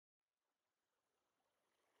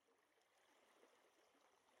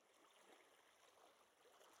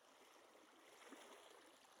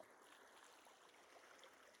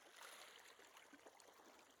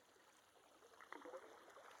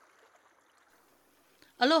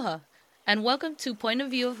Aloha, and welcome to Point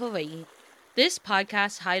of View of Hawaii. This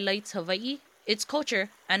podcast highlights Hawaii, its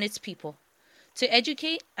culture, and its people, to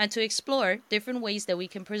educate and to explore different ways that we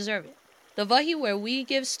can preserve it. The Wahi where we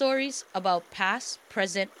give stories about past,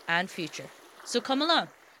 present, and future. So come along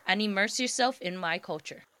and immerse yourself in my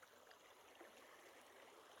culture.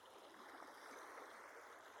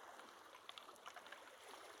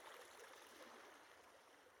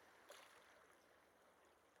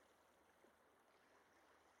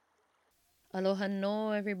 Aloha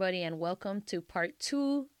no, everybody, and welcome to part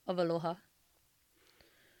 2 of Aloha.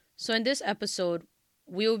 So in this episode,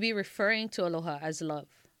 we will be referring to Aloha as love.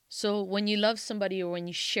 So when you love somebody or when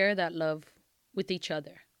you share that love with each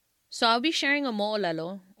other. So I'll be sharing a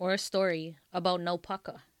mo'olelo or a story about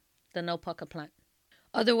Naupaka, the Naupaka plant,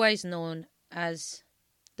 otherwise known as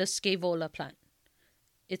the scaevola plant.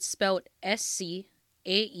 It's spelled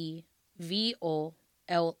Scaevola.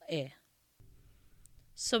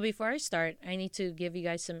 So before I start, I need to give you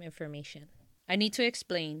guys some information. I need to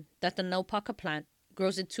explain that the Naupaka plant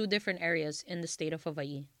grows in 2 different areas in the state of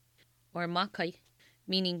Hawaii, or Makai,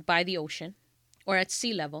 meaning by the ocean, or at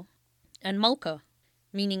sea level, and Mauka,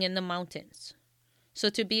 meaning in the mountains.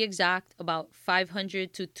 So to be exact, about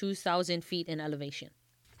 500 to 2,000 feet in elevation.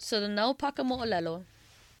 So the Naupaka mo'olelo,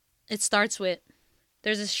 it starts with,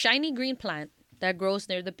 there's a shiny green plant that grows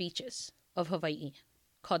near the beaches of Hawaii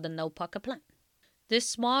called the Naupaka plant. This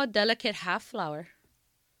small, delicate half-flower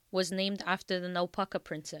was named after the Naupaka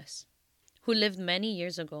princess, who lived many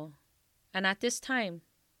years ago, and at this time,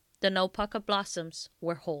 the Naupaka blossoms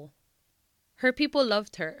were whole. Her people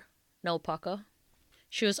loved her, Naupaka.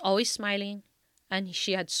 She was always smiling, and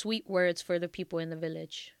she had sweet words for the people in the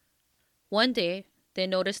village. One day, they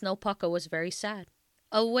noticed Naupaka was very sad.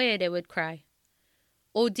 Away, they would cry.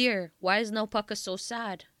 Oh dear, why is Naupaka so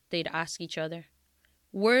sad? They'd ask each other.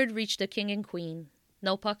 Word reached the king and queen,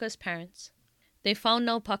 Naupaka's parents. They found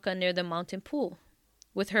Naupaka near the mountain pool,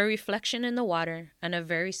 with her reflection in the water and a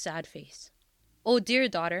very sad face. Oh dear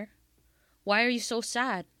daughter, why are you so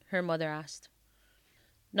sad? Her mother asked.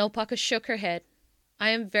 Naupaka shook her head. I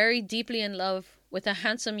am very deeply in love with a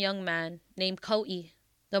handsome young man named Kau'i,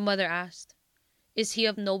 the mother asked. Is he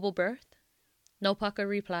of noble birth? Naupaka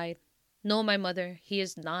replied, No, my mother, he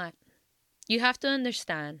is not. You have to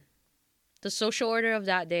understand, the social order of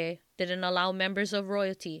that day didn't allow members of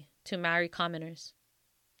royalty to marry commoners.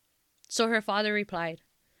 So her father replied,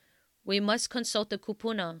 We must consult the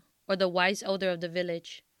kupuna, or the wise elder of the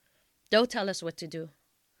village. They'll tell us what to do.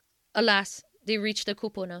 Alas, they reached the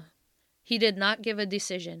kupuna. He did not give a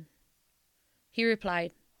decision. He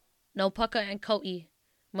replied, Naupaka and Kau'i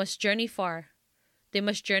must journey far. They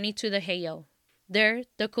must journey to the heiau. There,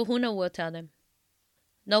 the kahuna will tell them.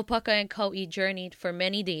 Naupaka and Kau'i journeyed for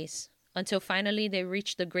many days, until finally they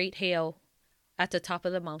reached the great heiau at the top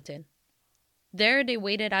of the mountain. There they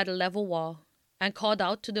waited at a level wall and called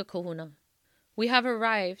out to the kahuna, We have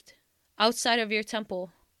arrived outside of your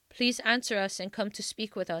temple. Please answer us and come to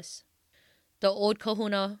speak with us. The old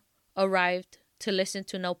kahuna arrived to listen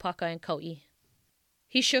to Naupaka and Kau'i.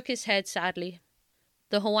 He shook his head sadly.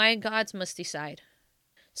 The Hawaiian gods must decide.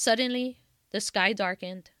 Suddenly, the sky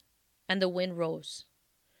darkened and the wind rose.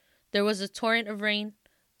 There was a torrent of rain,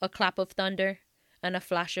 a clap of thunder, and a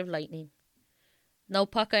flash of lightning.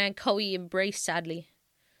 Naupaka and Kau'i embraced sadly.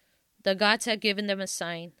 The gods had given them a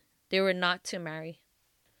sign. They were not to marry.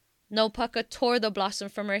 Naupaka tore the blossom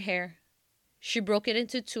from her hair. She broke it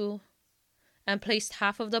into 2 and placed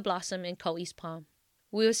half of the blossom in Kau'i's palm.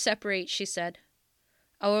 We will separate, she said.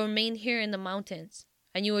 I will remain here in the mountains,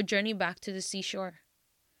 and you will journey back to the seashore.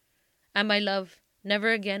 And my love,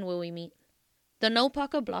 never again will we meet. The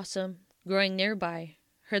Naupaka blossom, growing nearby,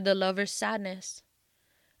 heard the lovers' sadness,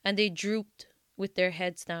 and they drooped with their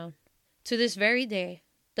heads down. To this very day,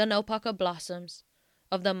 the Naupaka blossoms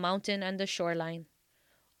of the mountain and the shoreline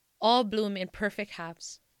all bloom in perfect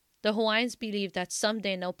halves. The Hawaiians believe that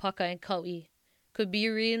someday Naupaka and Kau'i could be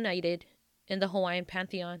reunited in the Hawaiian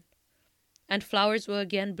pantheon, and flowers will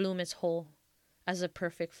again bloom as whole as a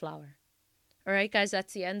perfect flower. All right, guys,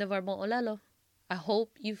 that's the end of our mo'olelo. I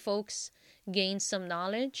hope you folks gained some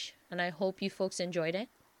knowledge, and I hope you folks enjoyed it.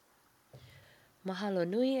 Mahalo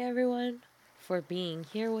nui, everyone, for being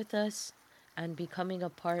here with us and becoming a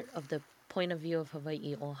part of the Point of View of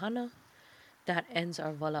Hawaii Ohana. That ends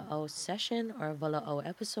our Wala'au session, our Wala'au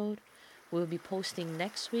episode. We'll be posting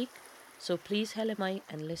next week, so please hele mai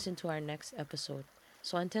and listen to our next episode.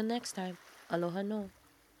 So until next time, aloha no.